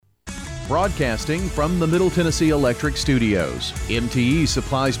Broadcasting from the Middle Tennessee Electric Studios, MTE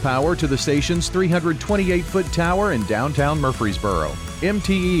supplies power to the station's 328-foot tower in downtown Murfreesboro.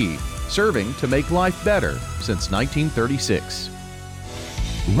 MTE, serving to make life better since 1936.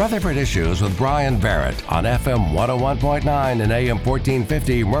 Rutherford Issues with Brian Barrett on FM 101.9 and AM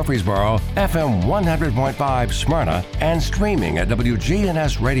 1450 Murfreesboro, FM 100.5 Smyrna, and streaming at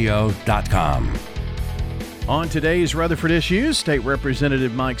WGNSradio.com. On today's Rutherford Issues, State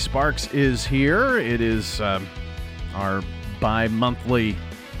Representative Mike Sparks is here. It is our bi-monthly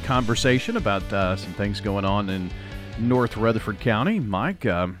conversation about some things going on in North Rutherford County. Mike,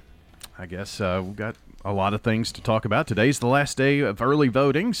 I guess we've got a lot of things to talk about. Today's the last day of early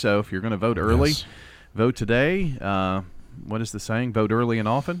voting, so if you're going to vote early, Yes. vote today. What is the saying? Vote early and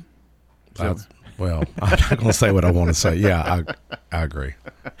often? Well, I'm not going to say what I want to say. Yeah, I agree.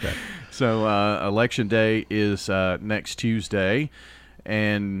 Okay. So Election Day is next Tuesday,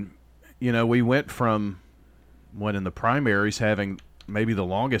 and, you know, we went from, in the primaries having maybe the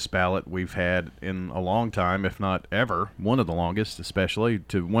longest ballot we've had in a long time, if not ever, one of the longest especially,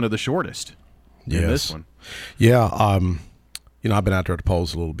 to one of the shortest in this one. Yeah, you know, I've been out there at the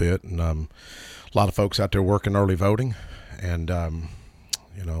polls a little bit, and a lot of folks out there working early voting, and,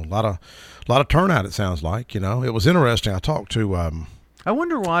 you know, a lot of turnout, it sounds like. You know, it was interesting. I talked to I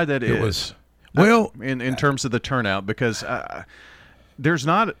wonder why that is. was well in terms of the turnout, because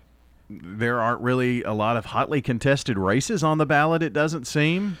there aren't really a lot of hotly contested races on the ballot, it doesn't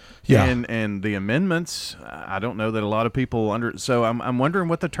seem. Yeah. And the amendments, I don't know that a lot of people so I'm wondering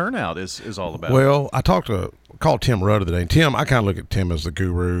what the turnout is all about. Well, I called Tim Rudd today, and Tim, I kind of look at Tim as the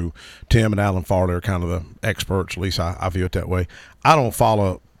guru. Tim and Alan Farley are kind of the experts, at least I view it that way. I don't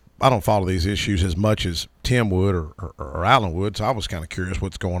follow these issues as much as Tim would or Alan would, so I was kind of curious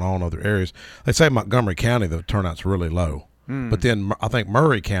what's going on in other areas. They say Montgomery County, the turnout's really low, but then I think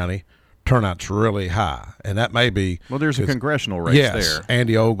Murray County, turnout's really high, and that may be there's a congressional race there.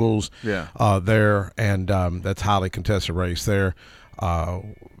 Andy Ogles, Yeah. there, and that's highly contested race there.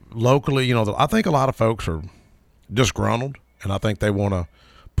 Locally, you know, I think a lot of folks are disgruntled, and I think they want to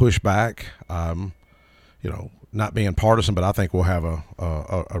push back. You know, not being partisan, but I think we'll have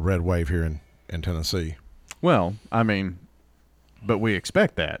a red wave here in Tennessee. Well, I mean, but we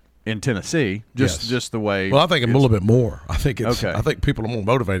expect that in Tennessee, just the way. Well, I think a little bit more. I think it's. Okay. I think people are more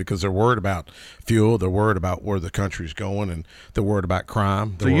motivated because they're worried about fuel. They're worried about where the country's going, and they're worried about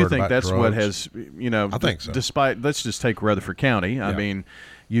crime. So you think that's drugs. what has, you know? I think so. Despite, let's just take Rutherford County. I mean,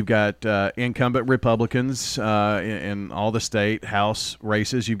 you've got incumbent Republicans in all the state house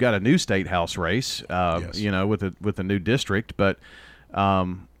races. You've got a new state house race, you know, with a new district. But I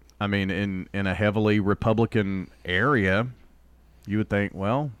mean, in a heavily Republican area, you would think,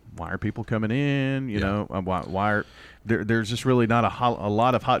 well, why are people coming in? You know, why are there's just really not a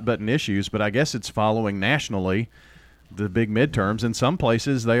lot of hot button issues. But I guess it's following nationally the big midterms. In some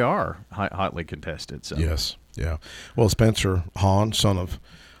places, they are hotly contested. So. Yes, yeah. Well, Spencer Hahn, son of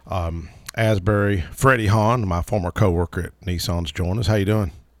Asbury, Freddie Hahn, my former coworker at Nissan's, joined us. How you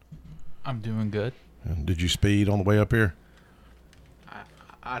doing? I'm doing good. And did you speed on the way up here?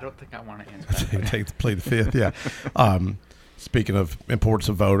 I don't think I want to answer that. Plead the fifth, yeah. Speaking of importance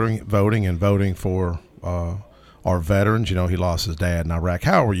of voting and voting for our veterans, you know, he lost his dad in Iraq.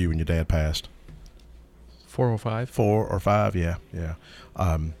 How old were you when your dad passed? 405. 4 or 5, yeah.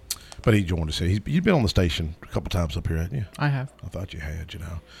 But he joined us. You've been on the station a couple times up here, haven't you? I have. I thought you had, you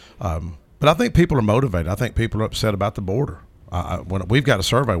know. But I think people are motivated. I think people are upset about the border. When we've got a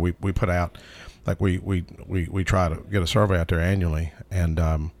survey we put out, like we try to get a survey out there annually,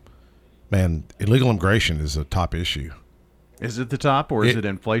 and man, illegal immigration is a top issue. Is it the top, or is it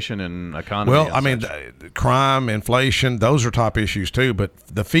inflation and economy? Well, I mean, crime, inflation, those are top issues too. But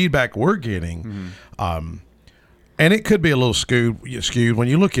the feedback we're getting, and it could be a little skewed when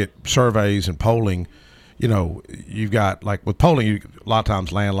you look at surveys and polling. You know, you've got, like with polling, a lot of times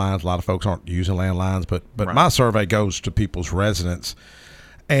landlines. A lot of folks aren't using landlines, but Right. My survey goes to people's residents,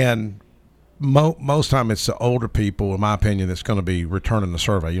 and most time it's the older people, in my opinion, that's going to be returning the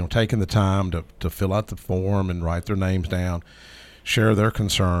survey. You know, taking the time to fill out the form and write their names down, share their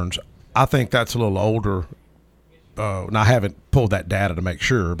concerns. I think that's a little older. And I haven't pulled that data to make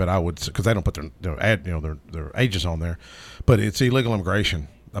sure, but I would, because they don't put their ages on there. But it's illegal immigration.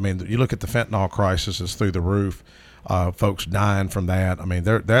 I mean, you look at the fentanyl crisis; it's through the roof. Folks dying from that. I mean,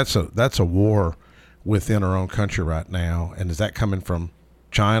 that's a war within our own country right now. And is that coming from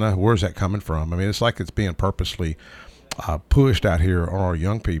China? Where's that coming from? I mean, it's like it's being purposely pushed out here on our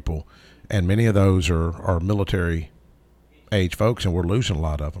young people, and many of those are military age folks, and we're losing a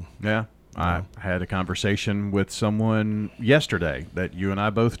lot of them. Yeah. I had a conversation with someone yesterday that you and I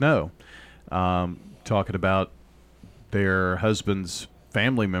both know, talking about their husband's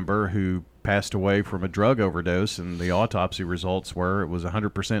family member who passed away from a drug overdose, and the autopsy results were it was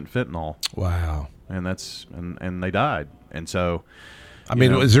 100% fentanyl. Wow. And that's and they died. And so, I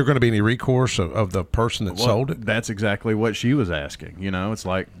mean, is there going to be any recourse of the person that sold it? That's exactly what she was asking. It's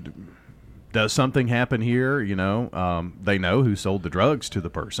like, does something happen here? They know who sold the drugs to the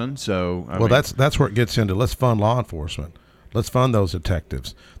person. So, I mean, that's where it gets into. Let's fund law enforcement. Let's fund those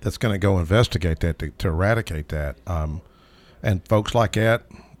detectives. That's going to go investigate that to eradicate that. And folks like that.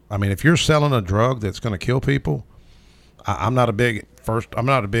 I mean, if you're selling a drug that's going to kill people, I'm not a big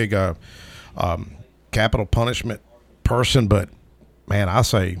capital punishment person, but man, I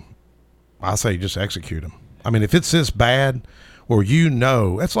say just execute them. I mean, if it's this bad, where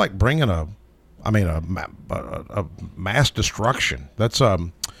it's like bringing a mass destruction. That's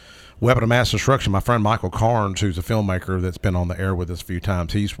weapon of mass destruction. My friend Michael Carnes, who's a filmmaker that's been on the air with us a few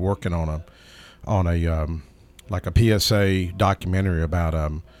times, he's working on a like a PSA documentary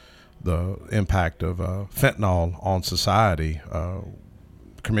about the impact of fentanyl on society.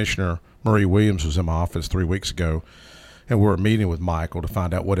 Commissioner Marie Williams was in my office 3 weeks ago, and we're meeting with Michael to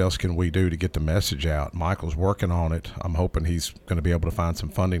find out what else can we do to get the message out. Michael's working on it. I'm hoping he's going to be able to find some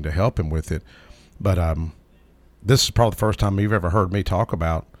funding to help him with it. But this is probably the first time you've ever heard me talk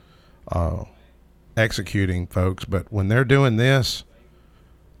about executing folks. But when they're doing this,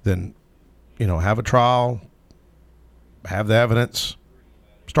 then, have a trial, have the evidence,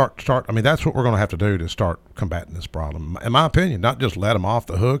 start. I mean, that's what we're going to have to do to start combating this problem, in my opinion. Not just let them off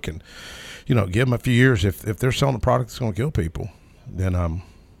the hook and, give them a few years. If they're selling a product that's going to kill people, then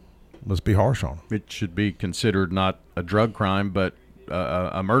let's be harsh on them. It should be considered not a drug crime, but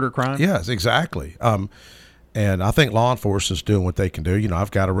a murder crime. Yes, exactly. And I think law enforcement is doing what they can do.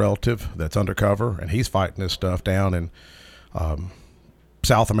 I've got a relative that's undercover, and he's fighting this stuff down in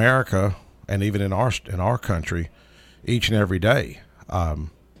South America and even in our country each and every day.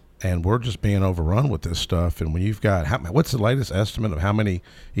 And we're just being overrun with this stuff. And when you've got, what's the latest estimate of how many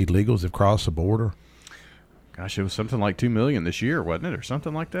illegals have crossed the border? Gosh, it was something like 2 million this year, wasn't it, or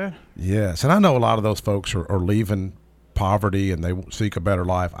something like that? Yes, and I know a lot of those folks are leaving poverty and they seek a better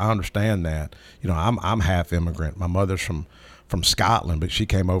life. I understand that. I'm half immigrant. My mother's from Scotland, but she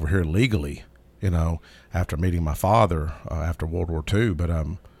came over here legally, after meeting my father after World War II. But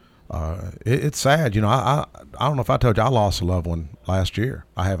it's sad. I don't know if I told you I lost a loved one last year.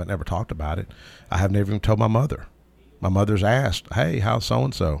 I haven't ever talked about it. I haven't even told my mother. My mother's asked, "Hey, how's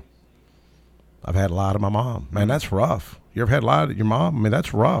so-and-so?" I've had a lie to my mom. Man, that's rough. You ever had a lie to your mom? I mean,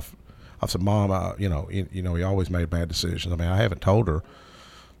 that's rough. I said, Mom, he always made bad decisions. I mean, I haven't told her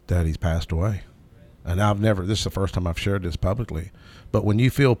that he's passed away. And this is the first time I've shared this publicly. But when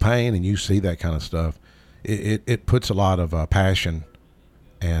you feel pain and you see that kind of stuff, it puts a lot of passion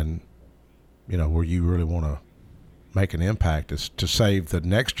and, where you really want to make an impact is to save the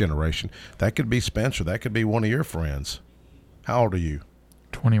next generation. That could be Spencer. That could be one of your friends. How old are you?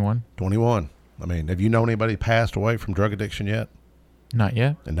 21. 21. I mean, have you known anybody passed away from drug addiction yet? Not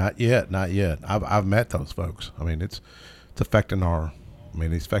yet. And not yet. I've met those folks. I mean, it's affecting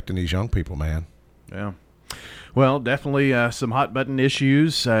it's affecting these young people, man. Yeah. Well, definitely some hot button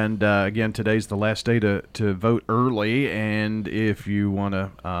issues. And again, today's the last day to vote early. And if you want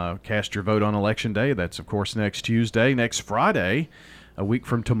to cast your vote on Election Day, that's, of course, next Tuesday. Next Friday, a week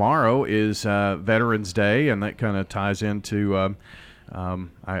from tomorrow, is Veterans Day. And that kind of ties into,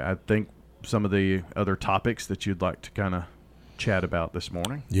 I think, some of the other topics that you'd like to kind of chat about this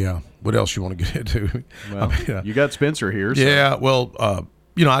morning. Yeah. What else you want to get into? Well, you got Spencer here. So. Yeah. Well,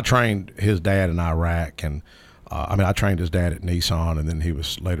 I trained his dad in Iraq, and I trained his dad at Nissan, and then he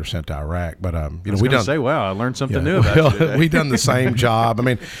was later sent to Iraq. But wow, I learned something new about you today. We done the same job. I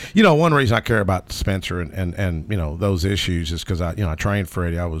mean, one reason I care about Spencer and those issues is because I trained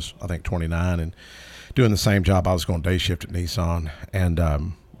Freddie. I was, I think, 29 and doing the same job. I was going day shift at Nissan, and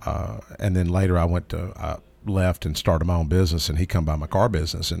then later I left and started my own business, and he come by my car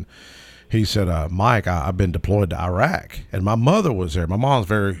business, and he said, Mike, I've been deployed to Iraq, and my mother was there. My mom's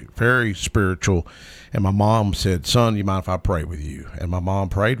very, very spiritual, and my mom said, son, you mind if I pray with you? And my mom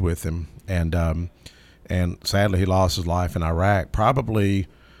prayed with him, and sadly he lost his life in Iraq, probably,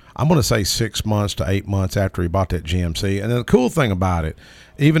 I'm going to say 6 months to 8 months after he bought that GMC. And then the cool thing about it,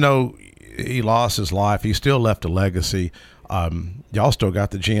 even though he lost his life, he still left a legacy. Y'all still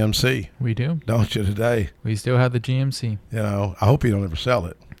got the GMC. We do. Don't you today? We still have the GMC. I hope you don't ever sell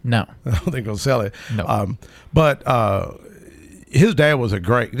it. No. I don't think he'll sell it. No. But his dad was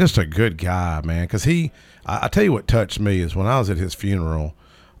just a good guy, man, because I tell you what touched me is when I was at his funeral,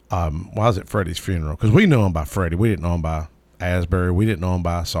 I was at Freddie's funeral because we knew him by Freddie. We didn't know him by Asbury. We didn't know him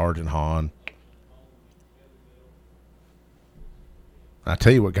by Sergeant Hahn. I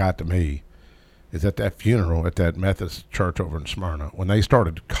tell you what got to me is at that funeral at that Methodist church over in Smyrna, when they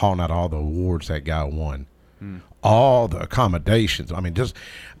started calling out all the awards that guy won, all the accommodations.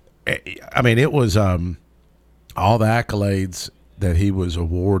 It was all the accolades that he was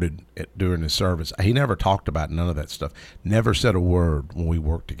awarded during his service. He never talked about none of that stuff. Never said a word when we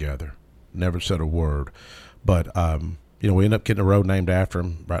worked together. Never said a word. But, we ended up getting a road named after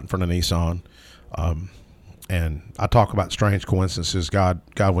him right in front of Nissan. And I talk about strange coincidences, God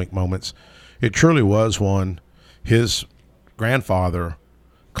wink moments. It truly was one. His grandfather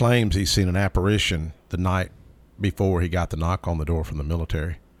claims he's seen an apparition the night before he got the knock on the door from the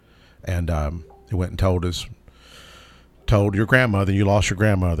military. And he went and told your grandmother, you lost your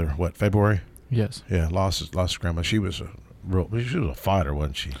grandmother, what, February? Yes. Yeah, lost his grandmother. She was a fighter,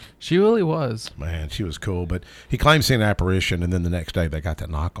 wasn't she? She really was. Man, she was cool. But he claimed seeing an apparition, and then the next day they got that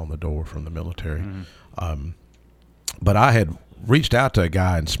knock on the door from the military. But I had reached out to a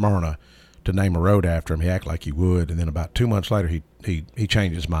guy in Smyrna to name a road after him. He acted like he would, and then about 2 months later, he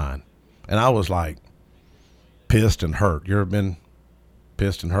changed his mind. And I was like pissed and hurt. You ever been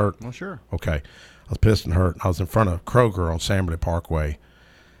pissed and hurt? Well, sure. Okay. I was pissed and hurt. I was in front of Kroger on Samberly Parkway,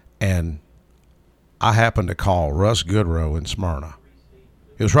 and I happened to call Russ Goodrow in Smyrna.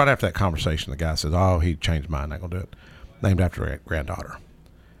 It was right after that conversation. The guy says, he changed his mind, not going to do it. Named after a granddaughter.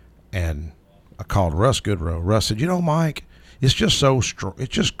 And I called Russ Goodrow. Russ said, Mike, it's just it's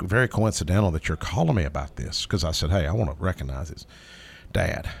just very coincidental that you're calling me about this. Because I said, hey, I want to recognize his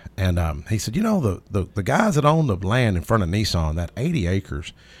dad. And he said, the guys that own the land in front of Nissan, that 80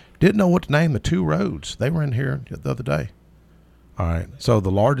 acres, didn't know what to name the two roads. They were in here the other day. All right. So the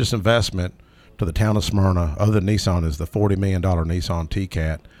largest investment to the town of Smyrna, other than Nissan, is the $40 million Nissan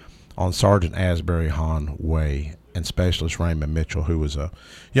T-Cat on Sergeant Asbury Hahn Way, and Specialist Raymond Mitchell, who was a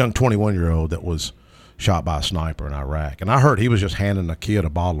young 21-year-old that was shot by a sniper in Iraq. And I heard he was just handing a kid a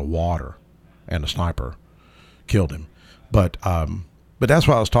bottle of water, and a sniper killed him. But that's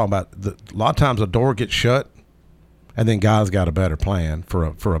what I was talking about. A lot of times a door gets shut, and then God's got a better plan for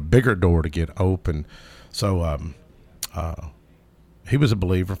a bigger door to get open. So he was a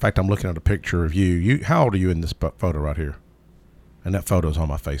believer. In fact, I'm looking at a picture of you. How old are you in this photo right here? And that photo's on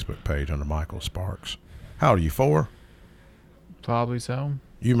my Facebook page under Michael Sparks. How old are you, 4? Probably so.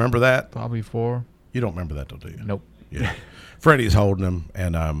 You remember that? Probably 4. You don't remember that, though, do you? Nope. Yeah. Freddie's holding him,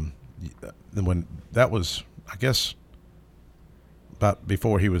 and when that was, I guess, about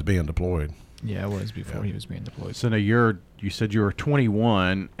before he was being deployed. Yeah, it was before he was being deployed. So now you said you were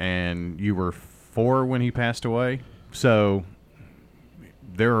 21 and you were 4 when he passed away. So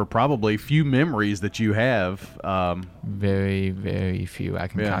there are probably few memories that you have. Very, very few. I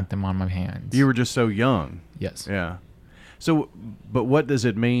can count them on my hands. You were just so young. Yes. Yeah. So, but what does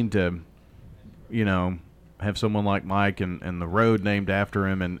it mean to, have someone like Mike and the road named after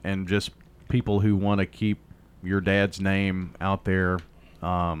him, and just people who want to keep your dad's name out there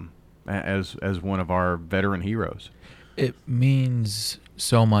as one of our veteran heroes? It means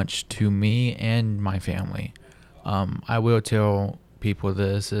so much to me and my family. I will tell people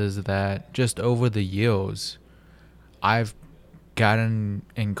this is that just over the years, I've gotten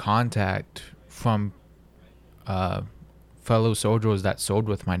in contact from fellow soldiers that sold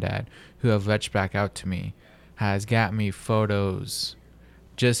with my dad who have reached back out to me, has got me photos.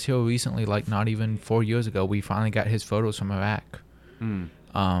 Just here recently, like not even 4 years ago, we finally got his photos from Iraq.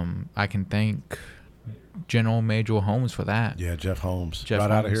 I can thank General Major Holmes for that. Yeah, Jeff Holmes. Jeff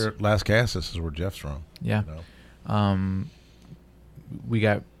right Holmes. Out of here at Las Casas is where Jeff's from. Yeah. We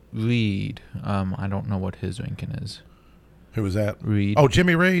got Reed. I don't know what his ranking is. Who was that? Reed. Oh,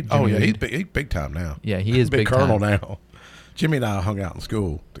 Jimmy Reed. Jimmy Reed. Reed. He's big time now. Yeah, he is big colonel time. now. Jimmy and I hung out in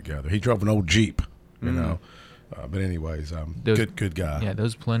school together. He drove an old Jeep, you know. But anyways, good guy. Yeah,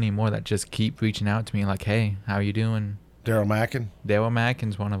 there's plenty more that just keep reaching out to me like, hey, how you doing? Daryl Mackin. Daryl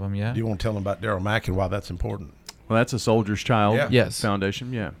Mackin's one of them, yeah. Do you want to tell them about Daryl Mackin, why that's important? Well, that's a Soldier's Child Yes.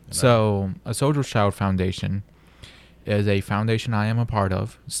 Foundation, yeah. So, a Soldier's Child Foundation is a foundation I am a part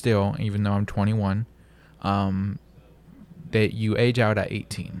of still, even though I'm 21. That you age out at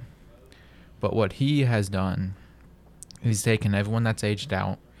 18. But what he has done, he's taken everyone that's aged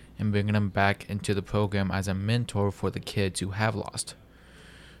out and bringing them back into the program as a mentor for the kids who have lost.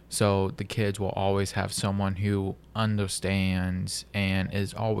 So the kids will always have someone who understands and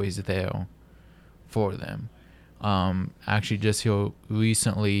is always there for them. Actually, just here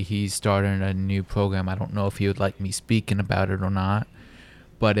recently, he's started a new program. I don't know if he would like me speaking about it or not,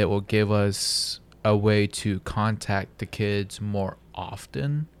 but it will give us a way to contact the kids more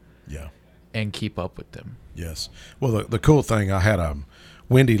often Yeah. and keep up with them. Yes. Well, the cool thing, I had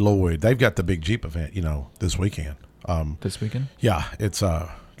Wendy Lloyd. They've got the big Jeep event, this weekend. This weekend? Yeah, it's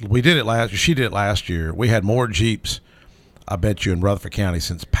we did it last. She did it last year. We had more Jeeps, I bet you, in Rutherford County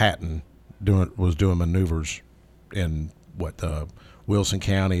since Patton was doing maneuvers in the Wilson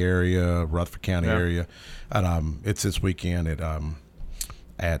County area, Rutherford County area, and it's this weekend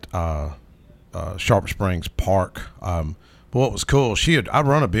at Sharp Springs Park. But what was cool, I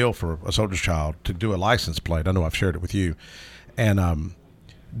run a bill for a soldier's child to do a license plate. I know I've shared it with you, and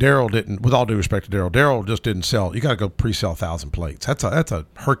Daryl didn't. With all due respect to Daryl just didn't sell. You got to go pre-sell 1,000 plates. That's a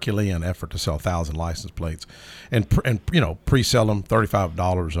Herculean effort to sell 1,000 license plates, and pre-sell them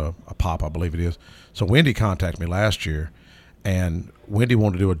 $35 a pop, I believe it is. So Wendy contacted me last year, and Wendy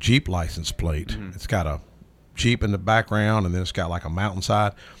wanted to do a Jeep license plate. Mm-hmm. It's got a Jeep in the background, and then it's got like a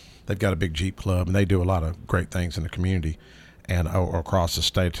mountainside. They've got a big Jeep club, and they do a lot of great things in the community and across the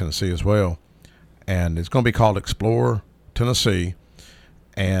state of Tennessee as well. And it's going to be called Explorer Tennessee.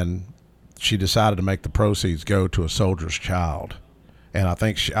 And she decided to make the proceeds go to a soldier's child. And I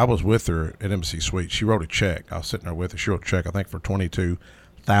think I was with her at Embassy Suites. She wrote a check. I was sitting there with her. She wrote a check, I think, for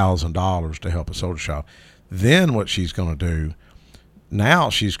 $22,000 to help a soldier's child. Then what she's going to do, now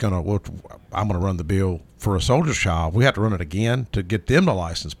I'm going to run the bill for a soldier's child. We have to run it again to get them the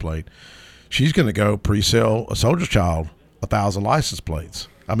license plate. She's going to go pre-sell a soldier's child 1,000 license plates.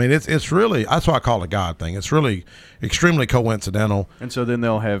 I mean, it's really, that's why I call it a God thing. It's really extremely coincidental. And so then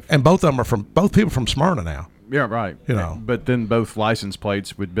they'll have, and both of them are both people from Smyrna now. Yeah, right. But then both license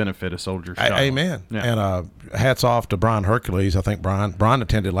plates would benefit a soldier's child. Amen. Yeah. And hats off to Brian Hercules. I think Brian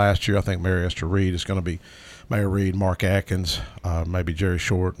attended last year. I think Mary Esther Reed is going to be Mayor Reed, Mark Atkins, maybe Jerry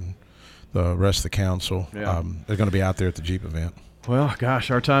Short, and the rest of the council. Yeah. They're going to be out there at the Jeep event. Well,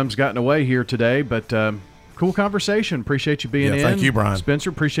 gosh, our time's gotten away here today, but cool conversation. Appreciate you being in. Thank you, Brian. Spencer,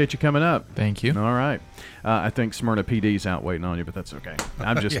 appreciate you coming up. Thank you. All right. I think Smyrna PD's out waiting on you, but that's okay.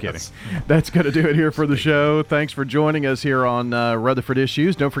 I'm just kidding. That's going to do it here for the show. Thanks for joining us here on Rutherford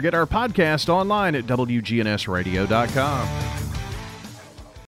Issues. Don't forget our podcast online at WGNSradio.com.